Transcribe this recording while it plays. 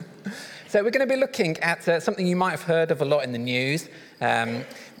So we're going to be looking at something you might have heard of a lot in the news,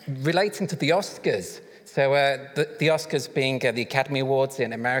 relating to the Oscars. So the Oscars being the Academy Awards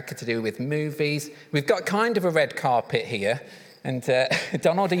in America to do with movies. We've got kind of a red carpet here. And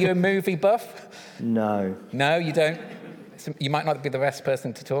Donald, are you a movie buff? No. No, you don't? You might not be the best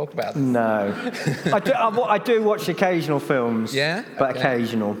person to talk about this. No. I do watch occasional films. Yeah? But okay.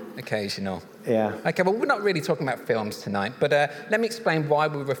 Occasional. Occasional. Yeah. Okay, well, we're not really talking about films tonight, but let me explain why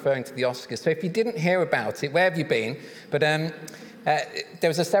we're referring to the Oscars. So if you didn't hear about it, where have you been? But there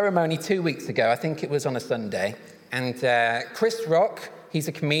was a ceremony 2 weeks ago, I think it was on a Sunday, and Chris Rock, he's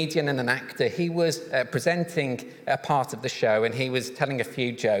a comedian and an actor, he was presenting a part of the show, and he was telling a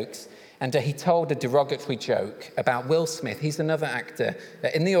few jokes, and he told a derogatory joke about Will Smith. He's another actor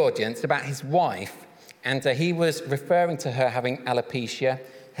in the audience, about his wife, and he was referring to her having alopecia,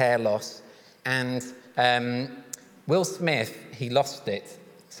 hair loss, and Will Smith, he lost it.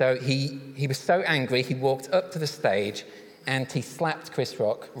 So he was so angry, he walked up to the stage and he slapped Chris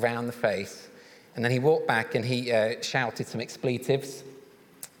Rock round the face. And then he walked back and he shouted some expletives.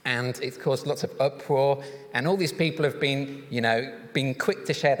 And it's caused lots of uproar. And all these people have been, been quick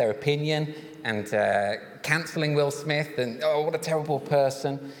to share their opinion and cancelling Will Smith and, oh, what a terrible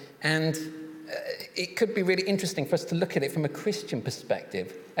person. And it could be really interesting for us to look at it from a Christian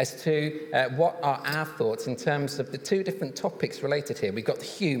perspective as to what are our thoughts in terms of the two different topics related here. We've got the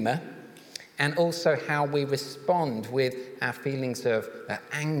humour and also how we respond with our feelings of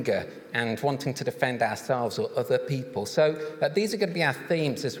anger and wanting to defend ourselves or other people. So these are going to be our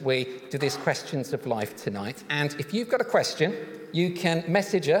themes as we do these questions of life tonight. And if you've got a question, you can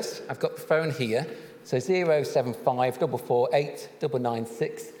message us. I've got the phone here. So 075 448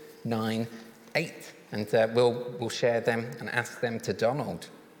 996 98. And we'll share them and ask them to Donald.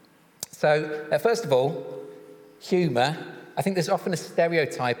 So first of all, humour. I think there's often a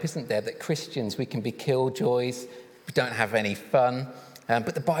stereotype, isn't there, that Christians, we can be killjoys, we don't have any fun.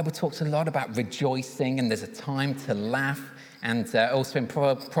 But the Bible talks a lot about rejoicing, and there's a time to laugh. And also in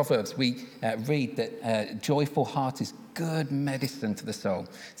Proverbs, we read that a joyful heart is good medicine to the soul.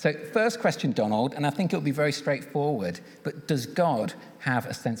 So first question, Donald, and I think it'll be very straightforward, but does God have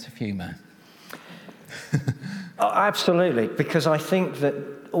a sense of humour? Oh, absolutely, because I think that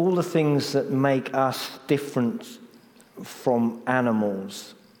all the things that make us different from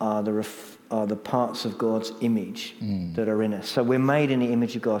animals are the parts of God's image that are in us. So we're made in the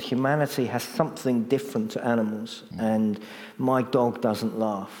image of God. Humanity has something different to animals, and my dog doesn't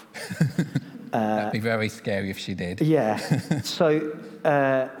laugh. That'd be very scary if she did. Yeah. So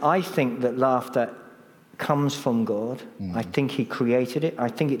I think that laughter comes from God. I think he created it. I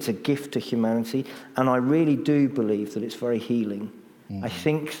think it's a gift to humanity, and I really do believe that it's very healing. I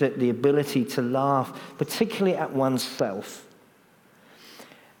think that the ability to laugh, particularly at oneself,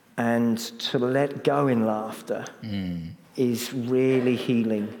 and to let go in laughter is really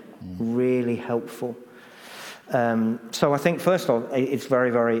healing, really helpful. So I think, first of all, it's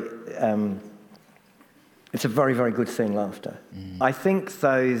it's a very, very good thing, laughter. I think,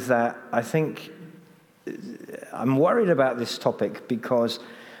 though, that I'm worried about this topic because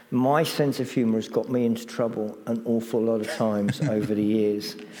my sense of humour has got me into trouble an awful lot of times over the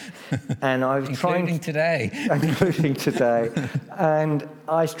years. And I was including today. And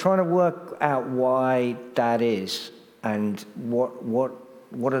I was trying to work out why that is and what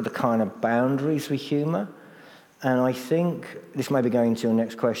are the kind of boundaries with humour. And I think, this may be going to your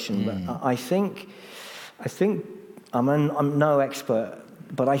next question, but I think I'm no expert,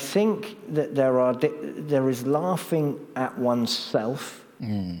 but I think that there is laughing at oneself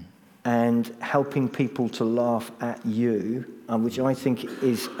and helping people to laugh at you, which I think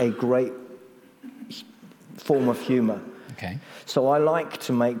is a great form of humour. Okay. So I like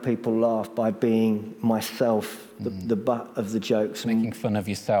to make people laugh by being myself, the butt of the jokes. Making fun of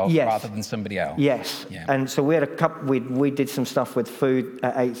yourself rather than somebody else. Yes. Yeah. And so we had a couple. We did some stuff with food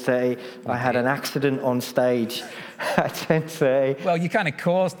at 8:30. I had an accident on stage at 10:30. Well, you kind of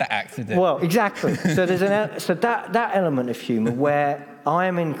caused that accident. Well, exactly. So there's that element of humour where I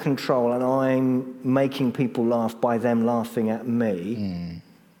am in control and I'm making people laugh by them laughing at me.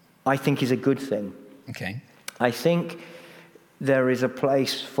 I think is a good thing. Okay. I think there is a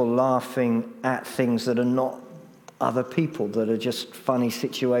place for laughing at things that are not other people, that are just funny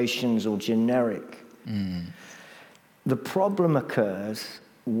situations or generic. The problem occurs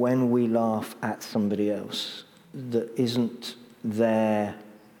when we laugh at somebody else that isn't there,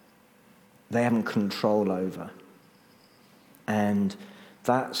 they haven't control over. And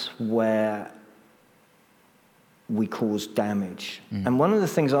that's where we cause damage. And one of the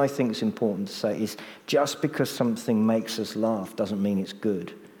things I think is important to say is just because something makes us laugh doesn't mean it's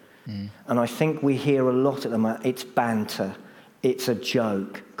good. And I think we hear a lot at the moment, it's banter, it's a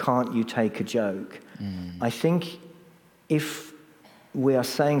joke, can't you take a joke? I think if we are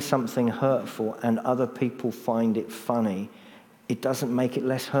saying something hurtful and other people find it funny, it doesn't make it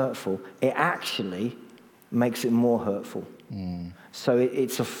less hurtful. It actually makes it more hurtful. So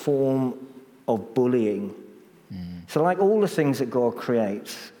it's a form of bullying. So like all the things that God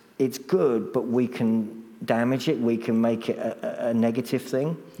creates, it's good, but we can damage it, we can make it a negative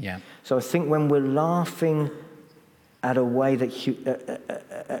thing. Yeah. So I think when we're laughing at a way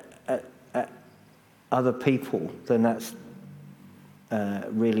that other people, then that's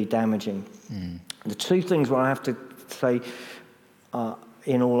really damaging. The two things where I have to say,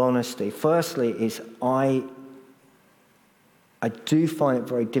 in all honesty, firstly is I do find it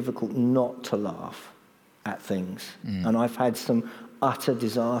very difficult not to laugh at things. And I've had some utter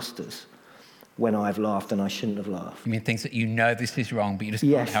disasters when I've laughed and I shouldn't have laughed. You mean things that you know this is wrong, but you just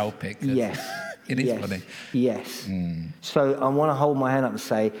can't help it? Yes. It is funny. Yes. So I want to hold my hand up and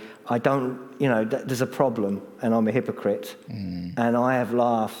say, I don't, there's a problem and I'm a hypocrite. And I have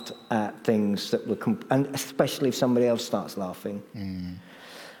laughed at things that were, and especially if somebody else starts laughing.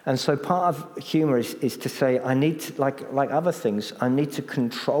 And so part of humor is to say, I need to, like other things, I need to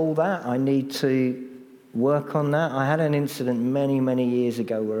control that. I need to work on that. I had an incident many, many years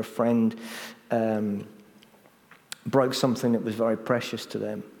ago where a friend broke something that was very precious to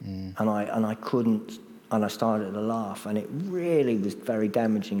them, and I couldn't, and I started to laugh, and it really was very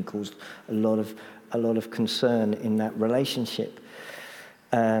damaging, caused a lot of concern in that relationship.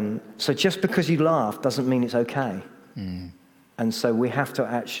 So just because you laugh doesn't mean it's okay, and so we have to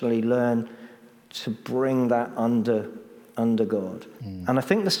actually learn to bring that under God. And I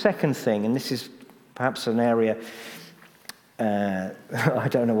think the second thing, and this is perhaps an area I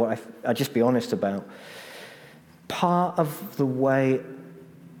don't know what I'll just be honest about. Part of the way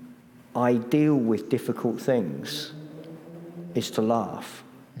I deal with difficult things is to laugh.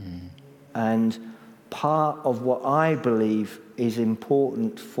 And part of what I believe is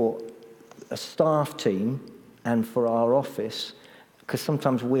important for a staff team and for our office, because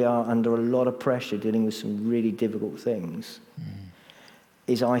sometimes we are under a lot of pressure dealing with some really difficult things,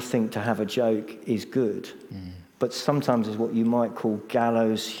 is I think to have a joke is good. But sometimes is what you might call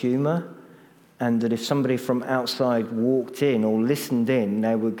gallows humor, and that if somebody from outside walked in or listened in,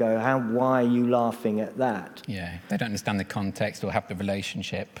 they would go, why are you laughing at that? Yeah, they don't understand the context or have the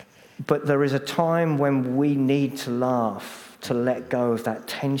relationship. But there is a time when we need to laugh, to let go of that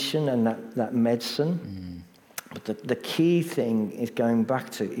tension and that medicine. But the key thing is going back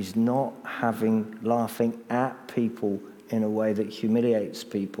to is not laughing at people in a way that humiliates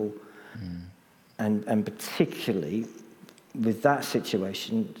people. And particularly with that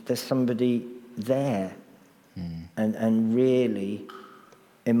situation, there's somebody there. And really,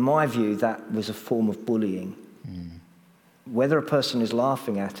 in my view, that was a form of bullying. Whether a person is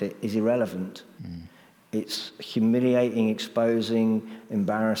laughing at it is irrelevant. It's humiliating, exposing,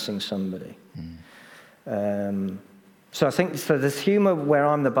 embarrassing somebody. So I think, there's humor where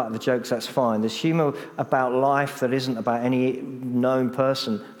I'm the butt of the jokes, that's fine. There's humor about life that isn't about any known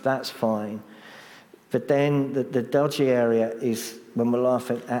person, that's fine. But then the dodgy area is when we're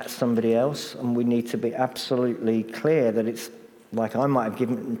laughing at somebody else, and we need to be absolutely clear that it's like I might have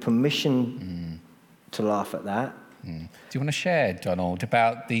given permission to laugh at that. Do you want to share, Donald,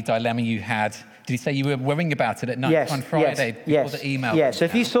 about the dilemma you had? Did you say you were worrying about it at night on Friday before the email? Yes. So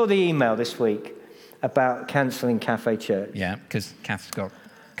if you saw the email this week about cancelling Cafe Church. Yeah, because Cath's got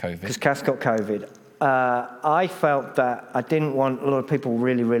COVID. I felt that I didn't want a lot of people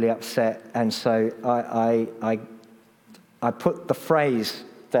really, really upset, and so I put the phrase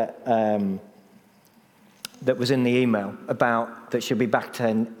that that was in the email about that she'll be back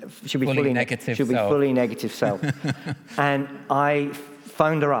to fully negative self. And I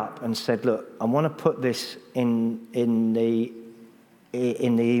phoned her up and said, "Look, I want to put this in the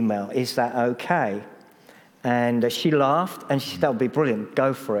email. Is that okay?" And she laughed and she said, "That would be brilliant.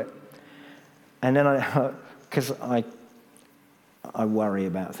 Go for it." And then because I worry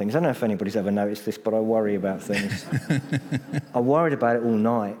about things. I don't know if anybody's ever noticed this, but I worry about things. I worried about it all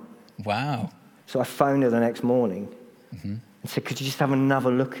night. Wow. So I phoned her the next morning and said, "Could you just have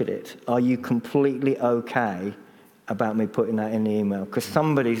another look at it? Are you completely okay about me putting that in the email? Because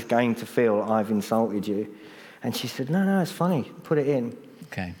somebody's going to feel I've insulted you." And she said, No, it's funny. Put it in.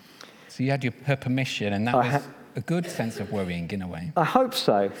 Okay. So you had her permission, and that was a good sense of worrying in a way. I hope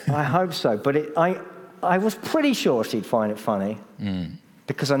so. But I was pretty sure she'd find it funny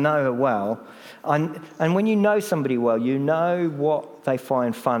because I know her well. And when you know somebody well, you know what they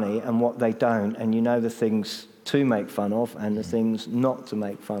find funny and what they don't, and you know the things to make fun of and the things not to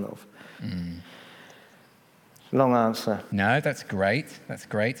make fun of. Long answer. No, that's great. That's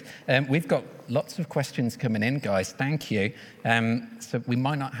great. We've got lots of questions coming in, guys. Thank you. So we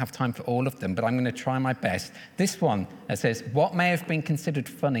might not have time for all of them, but I'm going to try my best. This one says, what may have been considered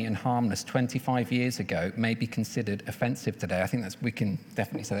funny and harmless 25 years ago may be considered offensive today. I think we can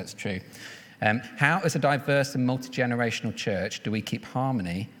definitely say that's true. How, as a diverse and multi-generational church, do we keep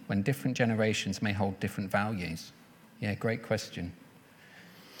harmony when different generations may hold different values? Yeah, great question.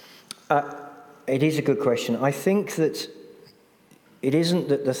 It is a good question. I think that it isn't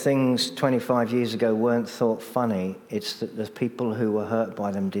that the things 25 years ago weren't thought funny. It's that the people who were hurt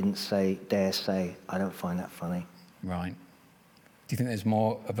by them didn't dare say, I don't find that funny. Right. Do you think there's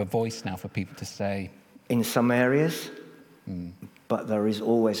more of a voice now for people to say? In some areas, but there is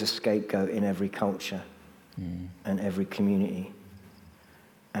always a scapegoat in every culture and every community.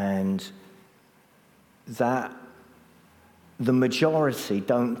 And that the majority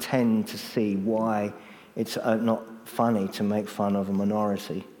don't tend to see why it's not funny to make fun of a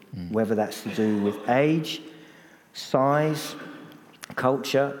minority, whether that's to do with age, size,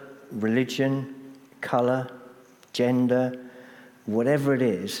 culture, religion, colour, gender, whatever it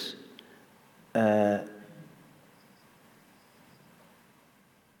is. I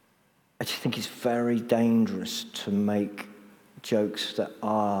just think it's very dangerous to make jokes that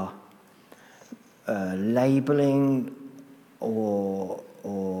are labelling or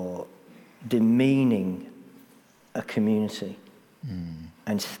demeaning a community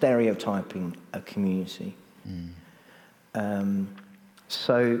and stereotyping a community.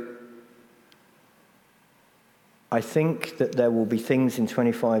 So I think that there will be things in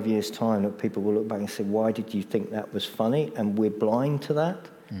 25 years' time that people will look back and say, why did you think that was funny? And we're blind to that.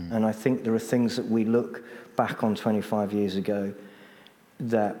 And I think there are things that we look back on 25 years ago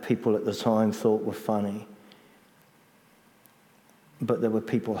that people at the time thought were funny. But there were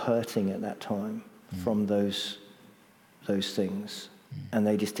people hurting at that time from those things, and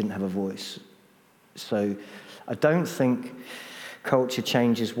they just didn't have a voice. So I don't think culture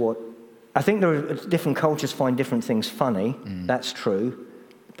changes what... I think there are different cultures find different things funny, that's true,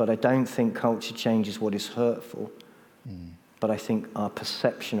 but I don't think culture changes what is hurtful. But I think our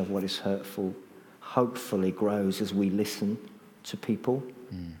perception of what is hurtful hopefully grows as we listen to people.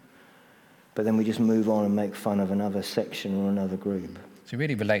 But then we just move on and make fun of another section or another group. So it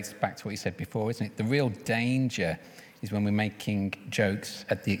really relates back to what you said before, isn't it? The real danger is when we're making jokes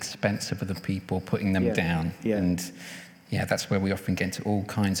at the expense of other people, putting them down. Yeah. And that's where we often get into all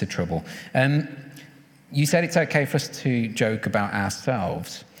kinds of trouble. You said it's okay for us to joke about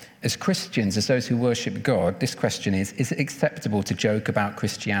ourselves. As Christians, as those who worship God, this question is it acceptable to joke about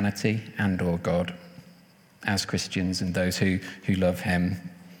Christianity and or God as Christians and those who love him?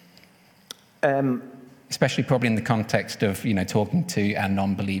 Especially probably in the context of, talking to our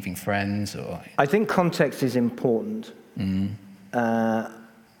non-believing friends or... I think context is important.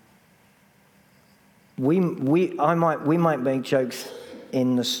 We might make jokes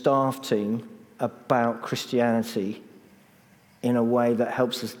in the staff team about Christianity in a way that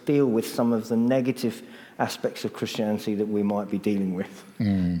helps us deal with some of the negative aspects of Christianity that we might be dealing with.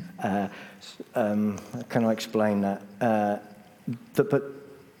 Can I explain that? But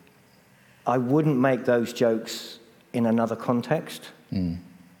I wouldn't make those jokes in another context. It's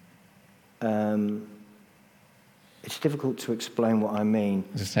difficult to explain what I mean.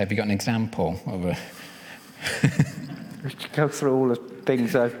 As I say, have you got an example of a... Go through all the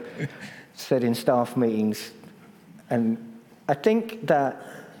things I've said in staff meetings, and I think that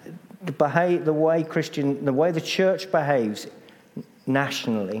the way the church behaves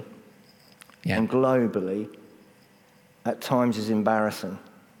nationally and globally at times is embarrassing.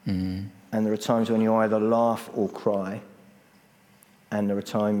 And there are times when you either laugh or cry, and there are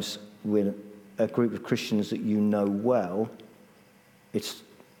times with a group of Christians that you know well,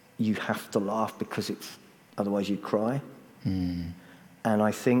 you have to laugh because otherwise you'd cry. And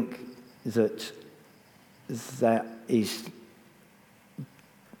I think that is...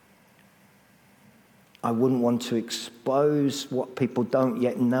 I wouldn't want to expose what people don't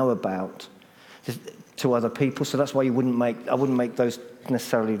yet know about to other people, so that's why I wouldn't make those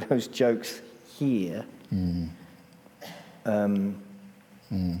jokes here. So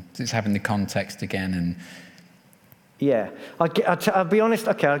it's having the context again and... Yeah. I'll be honest,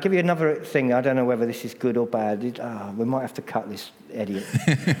 okay, I'll give you another thing. I don't know whether this is good or bad. We might have to cut this idiot.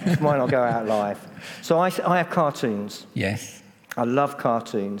 This might not go out live. So I have cartoons. Yes. I love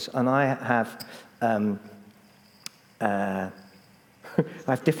cartoons, and I have... I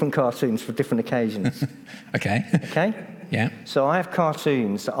have different cartoons for different occasions. Okay. Okay? Yeah. So I have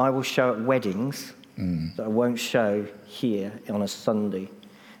cartoons that I will show at weddings that I won't show here on a Sunday,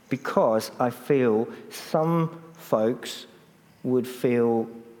 because I feel some folks would feel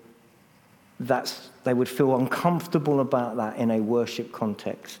they would feel uncomfortable about that in a worship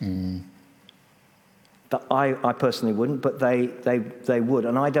context. That I personally wouldn't, but they would.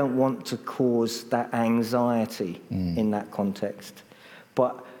 And I don't want to cause that anxiety in that context.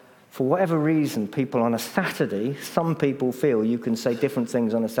 But for whatever reason, people on a Saturday, some people feel you can say different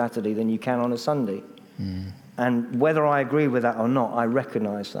things on a Saturday than you can on a Sunday. And whether I agree with that or not, I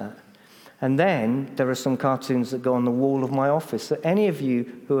recognize that. And then there are some cartoons that go on the wall of my office that any of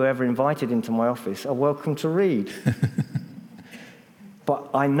you who are ever invited into my office are welcome to read. But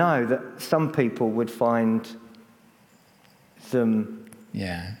I know that some people would find them...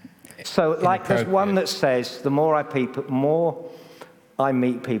 Yeah. So, like, there's one that says, the more I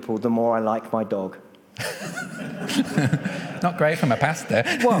meet people, the more I like my dog. Not great from a pastor.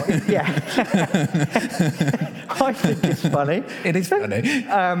 Well, yeah. I think it's funny. It is funny.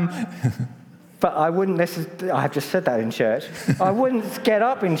 But I wouldn't necessarily... I've just said that in church. I wouldn't get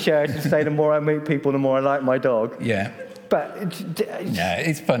up in church and say, the more I meet people, the more I like my dog. Yeah. But yeah,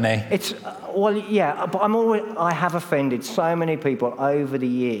 it's funny. It's well, yeah. But I have offended so many people over the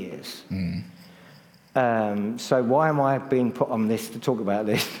years. So why am I being put on this to talk about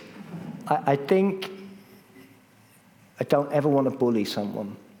this? I think I don't ever want to bully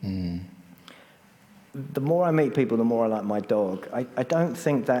someone. The more I meet people, the more I like my dog. I don't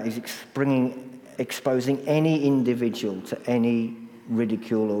think that is exposing any individual to any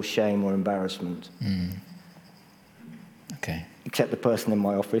ridicule or shame or embarrassment. Okay. Except the person in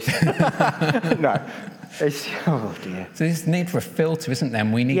my office. No. It's, oh, dear. So there's need for a filter, isn't there?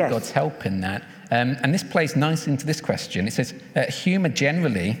 And we need God's help in that. And this plays nice into this question. It says, humour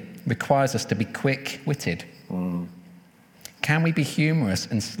generally requires us to be quick-witted. Can we be humorous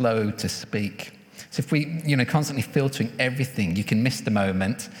and slow to speak? So if we, constantly filtering everything, you can miss the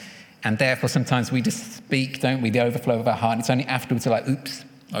moment. And therefore, sometimes we just speak, don't we? The overflow of our heart. And it's only afterwards we're like, oops,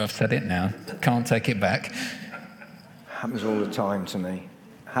 I've said it now. Can't take it back. Happens all the time to me.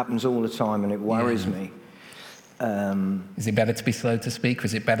 Happens all the time, and it worries me. Is it better to be slow to speak, or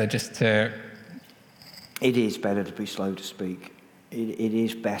is it better just to... It is better to be slow to speak. It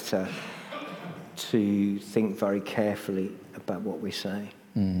is better to think very carefully about what we say.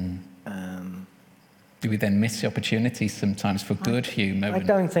 Do we then miss the opportunities sometimes for good humour? I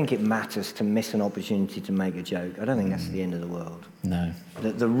don't think it matters to miss an opportunity to make a joke. I don't think that's the end of the world. No.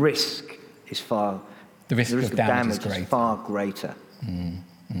 The risk is far... The risk of damage is far greater.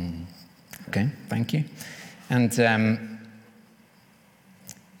 Okay, thank you. And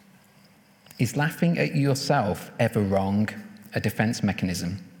is laughing at yourself ever wrong a defense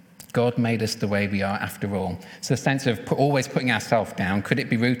mechanism? God made us the way we are after all. So the sense of always putting ourselves down, could it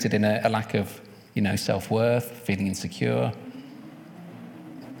be rooted in a lack of, self-worth, feeling insecure?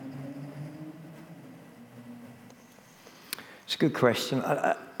 It's a good question.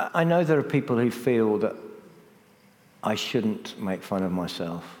 I know there are people who feel that I shouldn't make fun of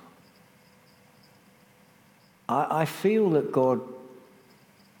myself. I feel that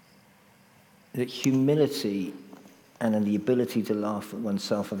that humility and the ability to laugh at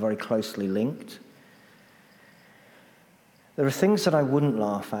oneself are very closely linked. There are things that I wouldn't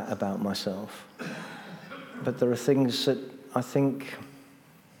laugh at about myself, but there are things that I think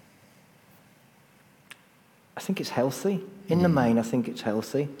it's healthy. In the main, I think it's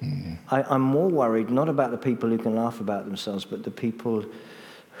healthy. I'm more worried not about the people who can laugh about themselves, but the people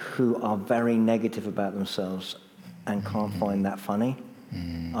who are very negative about themselves and can't find that funny.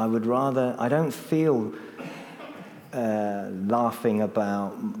 I don't feel laughing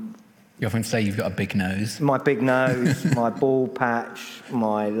about... You often say you've got a big nose. My big nose, my bald patch,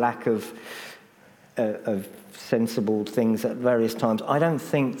 my lack of sensible things at various times. I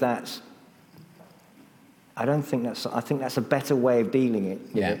think that's a better way of dealing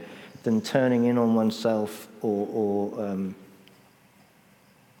with it than turning in on oneself or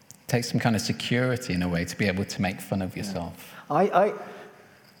Take some kind of security in a way to be able to make fun of yourself. I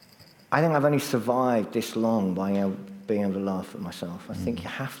think I've only survived this long by being able to laugh at myself. I think you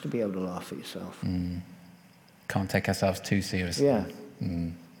have to be able to laugh at yourself. Can't take ourselves too seriously.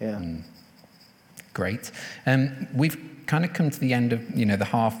 Great. We've kind of come to the end of the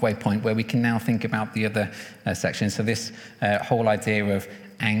halfway point where we can now think about the other sections. So this whole idea of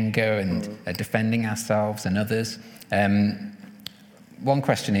anger and defending ourselves and others. One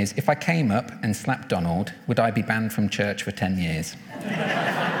question is, if I came up and slapped Donald, would I be banned from church for 10 years?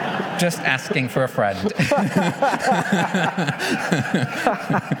 just asking for a friend.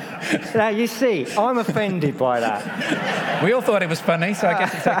 Now, you see, I'm offended by that. We all thought it was funny, so I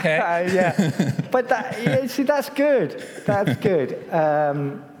guess it's okay. Yeah. But see, that's good. That's good.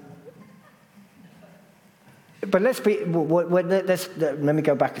 But let me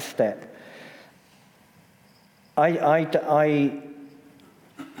go back a step. I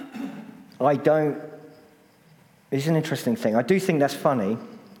don't. It's an interesting thing. I do think that's funny.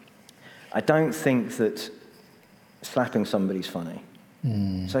 I don't think that slapping somebody's funny.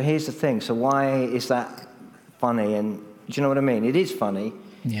 So here's the thing. So why is that funny? And do you know what I mean? It is funny.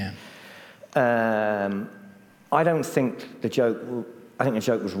 Yeah. I don't think the joke. I think the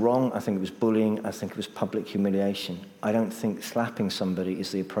joke was wrong. I think it was bullying. I think it was public humiliation. I don't think slapping somebody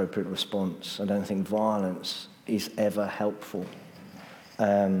is the appropriate response. I don't think violence is ever helpful.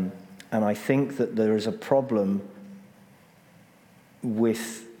 And I think that there is a problem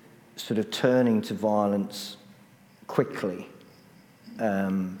with sort of turning to violence quickly.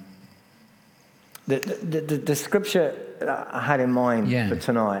 The scripture I had in mind for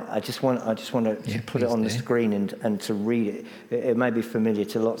tonight, I just want to put it on the screen and to read it. It may be familiar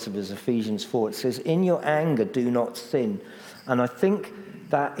to lots of us, Ephesians 4. It says, "In your anger, do not sin." And I think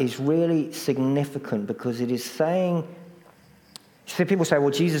that is really significant because it is saying, so people say,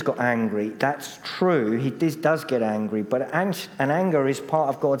 well, Jesus got angry. That's true. He does get angry, but anger is part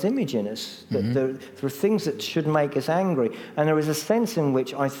of God's image in us. Mm-hmm. There are things that should make us angry. And there is a sense in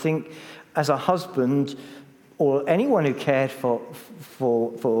which I think as a husband or anyone who cared for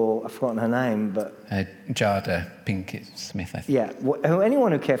I've forgotten her name, but... Jada Pinkett Smith, I think. Yeah,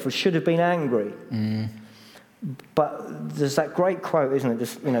 anyone who cared for should have been angry. Mm. But there's that great quote, isn't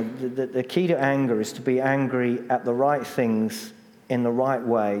it? The key to anger is to be angry at the right things in the right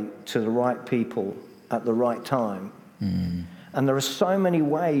way, to the right people, at the right time. Mm. And there are so many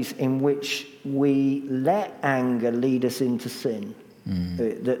ways in which we let anger lead us into sin. Mm.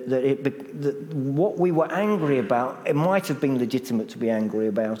 That what we were angry about, it might have been legitimate to be angry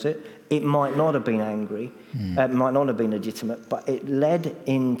about it. It might not have been it might not have been legitimate, but it led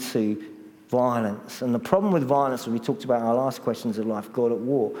into violence. And the problem with violence, as we talked about in our last Questions of Life, God and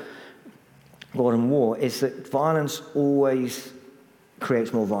War, is that violence always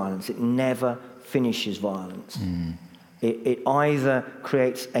creates more violence. It never finishes violence. Mm. It either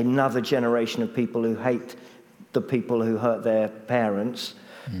creates another generation of people who hate the people who hurt their parents,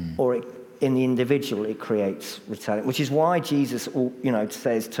 or in the individual it creates retaliation, which is why Jesus,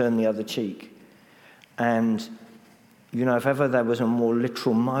 says, turn the other cheek. And, if ever there was a more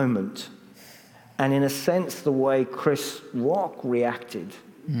literal moment, and in a sense the way Chris Rock reacted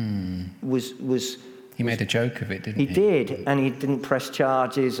was he made a joke of it, didn't he? He did, and he didn't press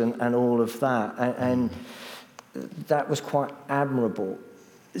charges and all of that. And that was quite admirable.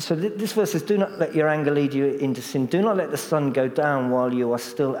 So this verse says, do not let your anger lead you into sin. Do not let the sun go down while you are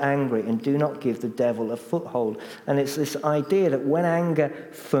still angry, and do not give the devil a foothold. And it's this idea that when anger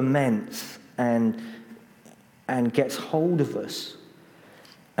ferments and gets hold of us,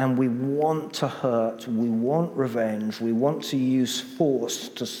 and we want to hurt, we want revenge, we want to use force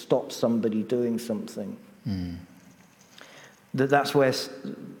to stop somebody doing something, that's where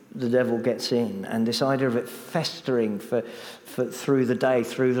the devil gets in. And this idea of it festering for through the day,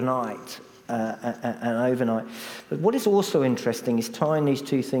 through the night, and overnight. But what is also interesting is tying these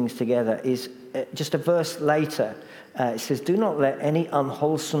two things together is just a verse later. It says, do not let any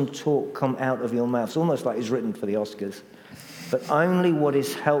unwholesome talk come out of your mouth. It's almost like it's written for the Oscars. But only what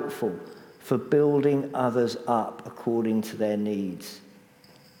is helpful for building others up according to their needs,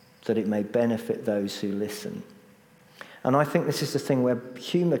 that it may benefit those who listen. And I think this is the thing where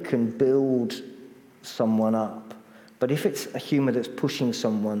humour can build someone up. But if it's a humour that's pushing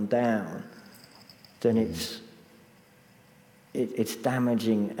someone down, then it's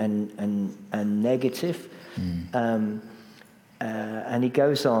damaging and negative. And he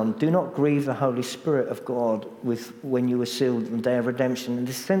goes on, do not grieve the Holy Spirit of God when you were sealed in the day of redemption. In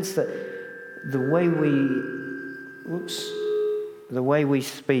the sense that the way we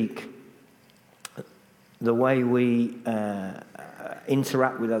speak, the way we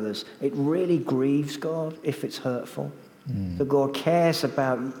interact with others, it really grieves God if it's hurtful. That God cares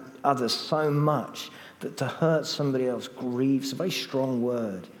about others so much that to hurt somebody else grieves, a very strong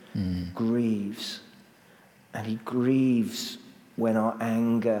word, grieves. And he grieves when our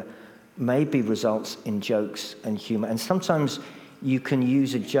anger maybe results in jokes and humor. And sometimes you can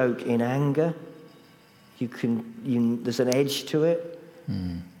use a joke in anger. There's an edge to it,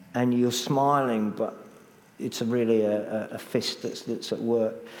 and you're smiling, but it's really a fist that's at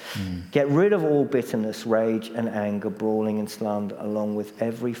work. Get rid of all bitterness, rage and anger, brawling and slander, along with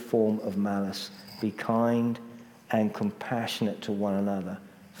every form of malice. Be kind and compassionate to one another,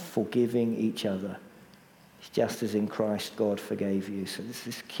 forgiving each other, just as in Christ God forgave you. So there's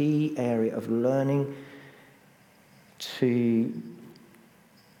this key area of learning to,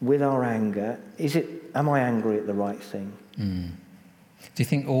 with our anger, am I angry at the right thing? Do you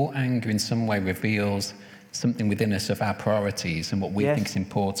think all anger in some way reveals something within us of our priorities and what we think is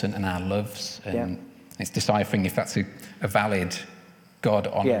important and our loves? And it's deciphering if that's a valid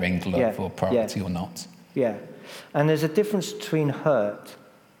God-honouring love or priority or not. Yeah. And there's a difference between hurt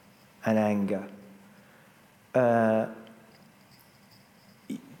and anger.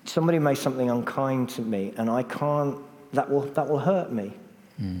 Somebody made something unkind to me, and I can't. That will hurt me.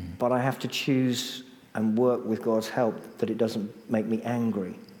 But I have to choose and work with God's help that it doesn't make me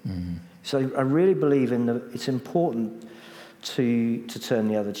angry. So I really believe it's important to turn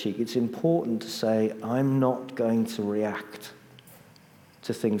the other cheek. It's important to say, I'm not going to react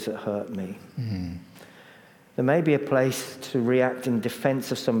to things that hurt me. There may be a place to react in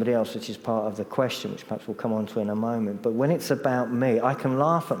defense of somebody else, which is part of the question, which perhaps we'll come on to in a moment. But when it's about me, I can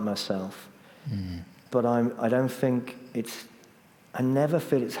laugh at myself, but I don't think I never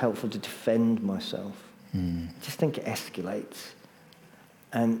feel it's helpful to defend myself. I just think it escalates.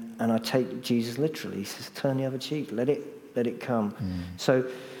 And I take Jesus literally. He says, turn the other cheek, let it come. So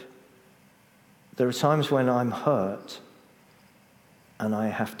there are times when I'm hurt and I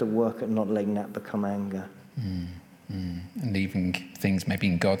have to work at not letting that become anger. And leaving things maybe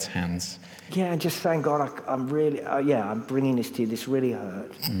in God's hands. Yeah, and just saying, God, I'm really, I'm bringing this to you. This really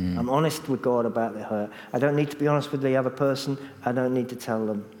hurt. I'm honest with God about the hurt. I don't need to be honest with the other person. I don't need to tell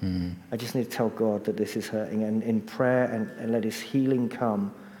them. I just need to tell God that this is hurting. And in prayer, and let his healing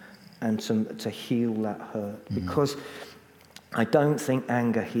come and to heal that hurt. Because I don't think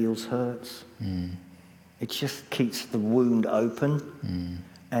anger heals hurts. It just keeps the wound open.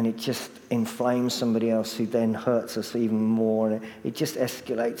 And it just inflames somebody else who then hurts us even more. And it just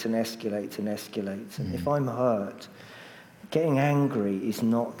escalates and escalates and escalates. And if I'm hurt, getting angry is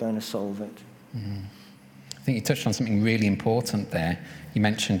not going to solve it. I think you touched on something really important there. You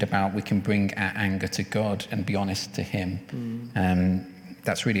mentioned about we can bring our anger to God and be honest to him.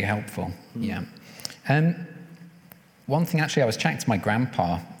 That's really helpful. Yeah. One thing, actually, I was chatting to my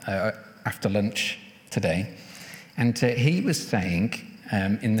grandpa after lunch today, and he was saying,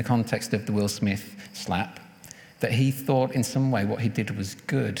 in the context of the Will Smith slap, that he thought in some way what he did was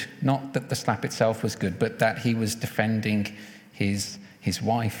good. Not that the slap itself was good, but that he was defending his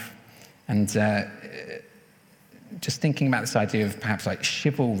wife. And just thinking about this idea of perhaps like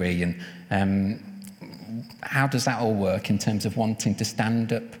chivalry and how does that all work in terms of wanting to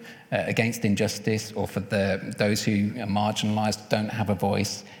stand up against injustice or for those who are marginalised, don't have a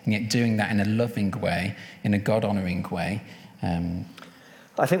voice, and yet doing that in a loving way, in a God-honouring way.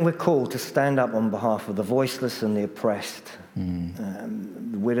 I think we're called to stand up on behalf of the voiceless and the oppressed,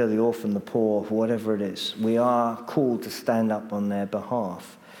 the widow, the orphan, the poor, whatever it is. We are called to stand up on their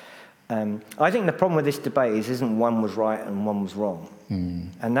behalf. I think the problem with this debate isn't one was right and one was wrong.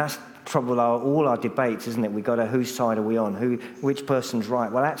 And that's trouble with all our debates, isn't it? We've got to, whose side are we on? Which person's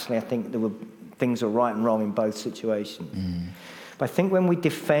right? Well, actually, I think things are right and wrong in both situations. But I think when we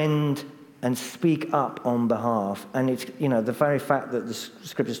defend and speak up on behalf, and it's, the very fact that the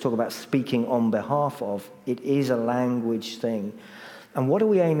scriptures talk about speaking on behalf of, it is a language thing. And what are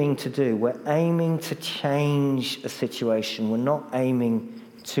we aiming to do? We're aiming to change a situation. We're not aiming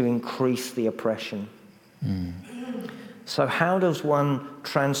to increase the oppression. So how does one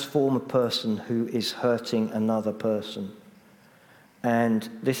transform a person who is hurting another person? And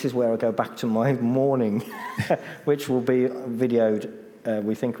this is where I go back to my morning, which will be videoed.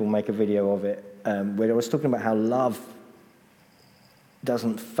 We think we'll make a video of it, where I was talking about how love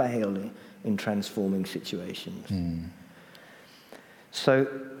doesn't fail in transforming situations. So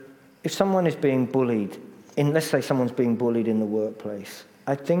if someone is being bullied, let's say someone's being bullied in the workplace,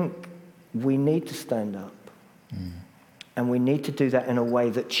 I think we need to stand up. And we need to do that in a way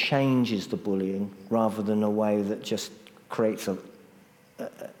that changes the bullying rather than a way that just creates or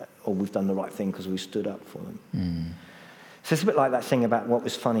we've done the right thing because we stood up for them. So it's a bit like that thing about what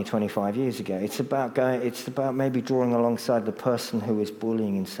was funny 25 years ago. It's about maybe drawing alongside the person who is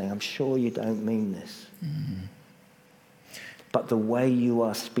bullying and saying, I'm sure you don't mean this. But the way you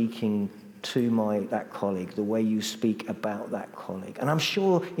are speaking to that colleague, the way you speak about that colleague, and I'm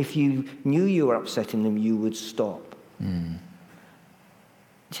sure if you knew you were upsetting them, you would stop.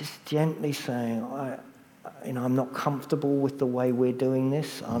 Just gently saying, I'm not comfortable with the way we're doing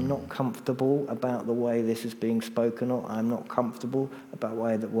this. I'm not comfortable about the way this is being spoken of. I'm not comfortable about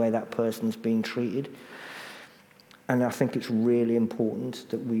the way that person's being treated. And I think it's really important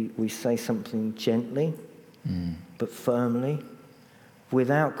that we say something gently, but firmly,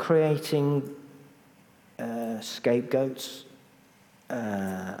 without creating scapegoats.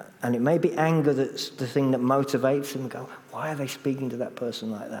 And it may be anger that's the thing that motivates them. Go, why are they speaking to that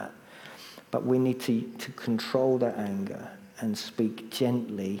person like that? But we need to control that anger and speak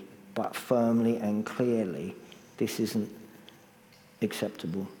gently, but firmly and clearly. This isn't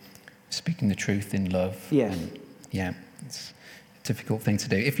acceptable. Speaking the truth in love. Yes. Yeah, it's a difficult thing to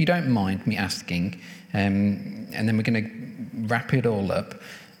do. If you don't mind me asking, and then we're going to wrap it all up,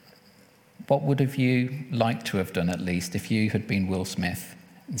 what would have you liked to have done, at least, if you had been Will Smith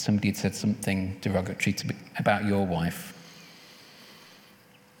and somebody had said something derogatory about your wife?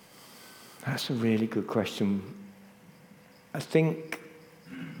 That's a really good question. I think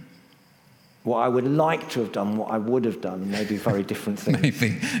what I would like to have done, what I would have done, may be very different things.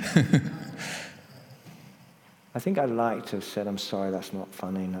 Maybe. I think I'd like to have said, I'm sorry, that's not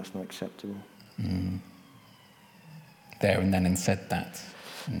funny, that's not acceptable. There and then and said that.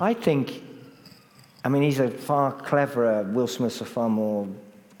 I think, he's a far cleverer, Will Smith's a far more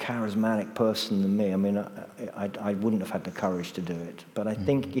charismatic person than me. I wouldn't have had the courage to do it. But I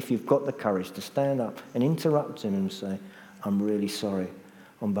think if you've got the courage to stand up and interrupt him and say, I'm really sorry,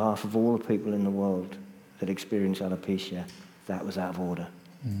 on behalf of all the people in the world that experience alopecia, that was out of order.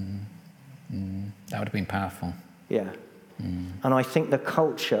 That would have been powerful. Yeah. And I think the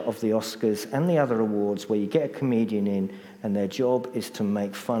culture of the Oscars and the other awards where you get a comedian in and their job is to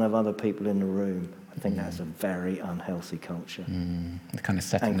make fun of other people in the room, I think that's a very unhealthy culture. The kind of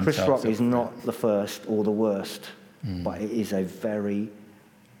setting and Chris themselves Rock is not the first or the worst, but it is a very...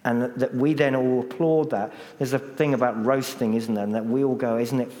 And that we then all applaud that. There's a thing about roasting, isn't there? And that we all go,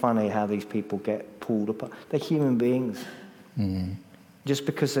 isn't it funny how these people get pulled apart? They're human beings. Just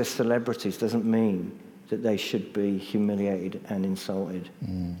because they're celebrities doesn't mean that they should be humiliated and insulted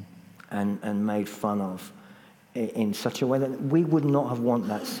and made fun of in such a way that we would not have want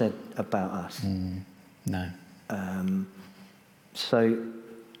that said about us. No. So,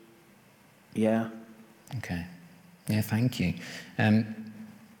 yeah. Okay. Yeah, thank you. I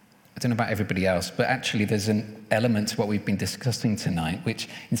don't know about everybody else, but actually there's an element to what we've been discussing tonight, which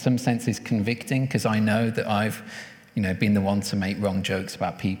in some sense is convicting, because I know that I've been the one to make wrong jokes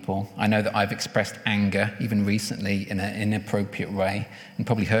about people. I know that I've expressed anger, even recently, in an inappropriate way and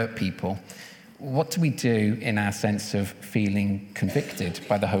probably hurt people. What do we do in our sense of feeling convicted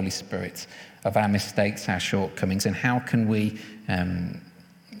by the Holy Spirit of our mistakes, our shortcomings, and how can we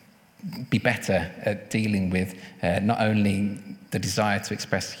be better at dealing with not only the desire to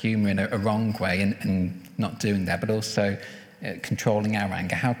express humour in a wrong way and not doing that, but also controlling our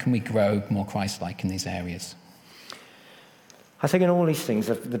anger? How can we grow more Christ-like in these areas? I think in all these things,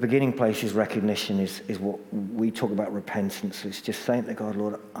 the beginning place is recognition, is what we talk about repentance. It's just saying to God,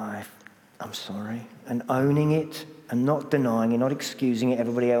 Lord, I'm sorry, and owning it and not denying it, not excusing it.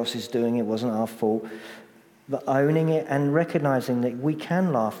 Everybody else is doing it. It wasn't our fault. But owning it and recognizing that we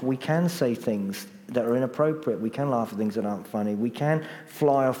can laugh. We can say things that are inappropriate. We can laugh at things that aren't funny. We can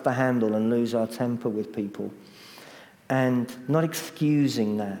fly off the handle and lose our temper with people. And not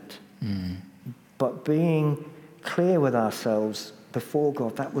excusing that, but being clear with ourselves before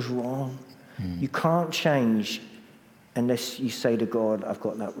God, that was wrong. You can't change unless you say to God, I've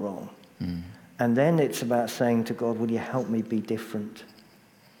got that wrong. And then it's about saying to God, will you help me be different?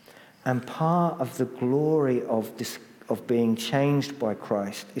 And part of the glory of being changed by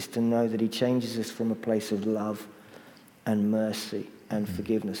Christ is to know that he changes us from a place of love and mercy and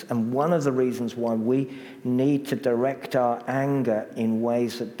forgiveness. And one of the reasons why we need to direct our anger in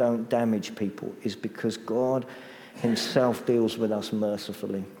ways that don't damage people is because God himself deals with us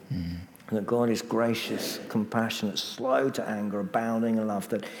mercifully. And that God is gracious, compassionate, slow to anger, abounding in love,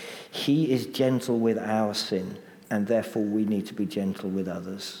 that he is gentle with our sin, and therefore we need to be gentle with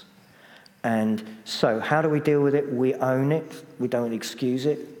others. And so how do we deal with it? We own it. We don't excuse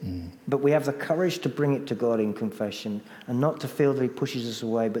it. But we have the courage to bring it to God in confession and not to feel that he pushes us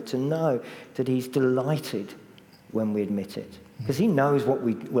away, but to know that he's delighted when we admit it. Because he knows what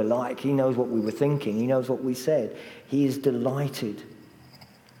we're like. He knows what we were thinking. He knows what we said. He is delighted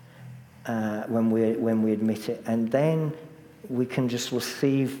when we admit it. And then we can just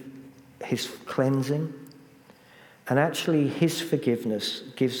receive his cleansing. And actually his forgiveness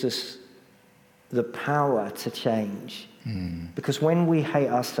gives us the power to change. Because when we hate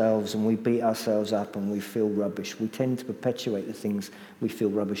ourselves and we beat ourselves up and we feel rubbish, we tend to perpetuate the things we feel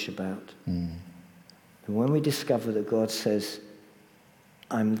rubbish about. And when we discover that God says,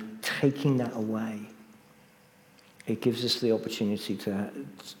 I'm taking that away, it gives us the opportunity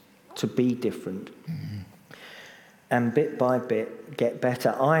to be different. Mm-hmm. And bit by bit, get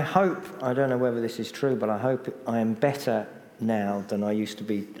better. I don't know whether this is true, but I hope I am better now than I used to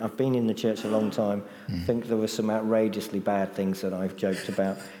be. I've been in the church a long time. I think there were some outrageously bad things that I've joked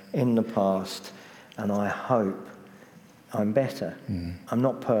about in the past, and I hope I'm better. I'm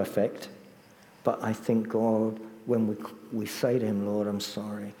not perfect, but I think God, when we say to him, Lord, I'm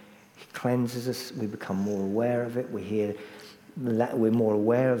sorry, he cleanses us. We become more aware of it. We're more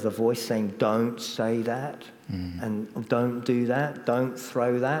aware of the voice saying, don't say that, and don't do that, don't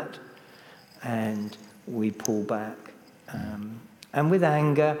throw that, and we pull back. And with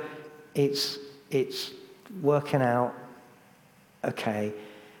anger, it's working out, okay,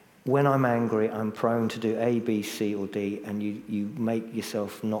 when I'm angry, I'm prone to do A, B, C, or D, and you make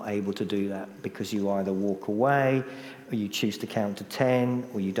yourself not able to do that because you either walk away, or you choose to count to 10,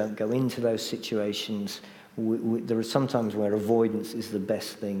 or you don't go into those situations. There are sometimes where avoidance is the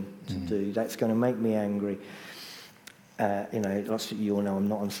best thing to do. That's going to make me angry. Lots of you all know I'm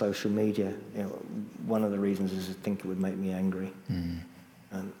not on social media. One of the reasons is I think it would make me angry.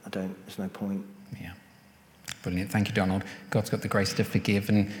 And there's no point. Yeah. Brilliant. Thank you, Donald. God's got the grace to forgive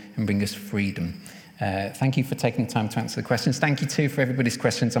and bring us freedom. Thank you for taking the time to answer the questions. Thank you, too, for everybody's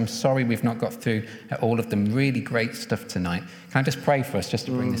questions. I'm sorry we've not got through all of them. Really great stuff tonight. Can I just pray for us just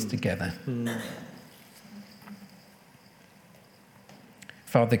to bring this together?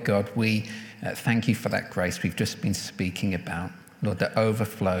 Father God, we thank you for that grace we've just been speaking about, Lord, that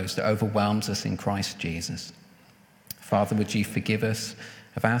overflows, that overwhelms us in Christ Jesus. Father, would you forgive us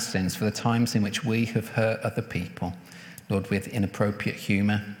of our sins for the times in which we have hurt other people, Lord, with inappropriate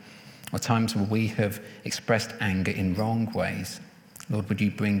humour, or times where we have expressed anger in wrong ways. Lord, would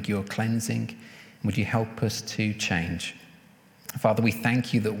you bring your cleansing? Would you help us to change? Father, we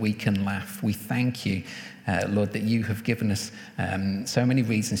thank you that we can laugh. We thank you, Lord, that you have given us so many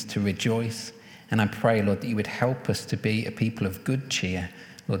reasons to rejoice. And I pray, Lord, that you would help us to be a people of good cheer.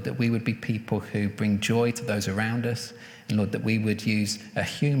 Lord, that we would be people who bring joy to those around us. And Lord, that we would use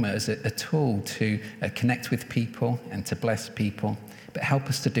humour as a tool to connect with people and to bless people. But help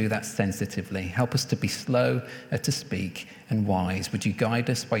us to do that sensitively. Help us to be slow to speak and wise. Would you guide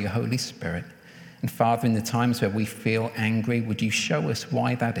us by your Holy Spirit? And Father, in the times where we feel angry, would you show us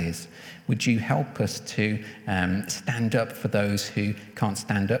why that is? Would you help us to stand up for those who can't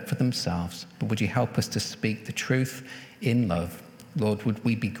stand up for themselves? But would you help us to speak the truth in love? Lord, would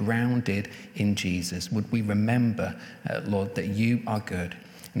we be grounded in Jesus? Would we remember, Lord, that you are good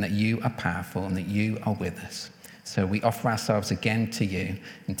and that you are powerful and that you are with us? So we offer ourselves again to you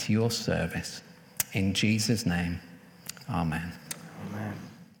and to your service. In Jesus' name, amen. Amen.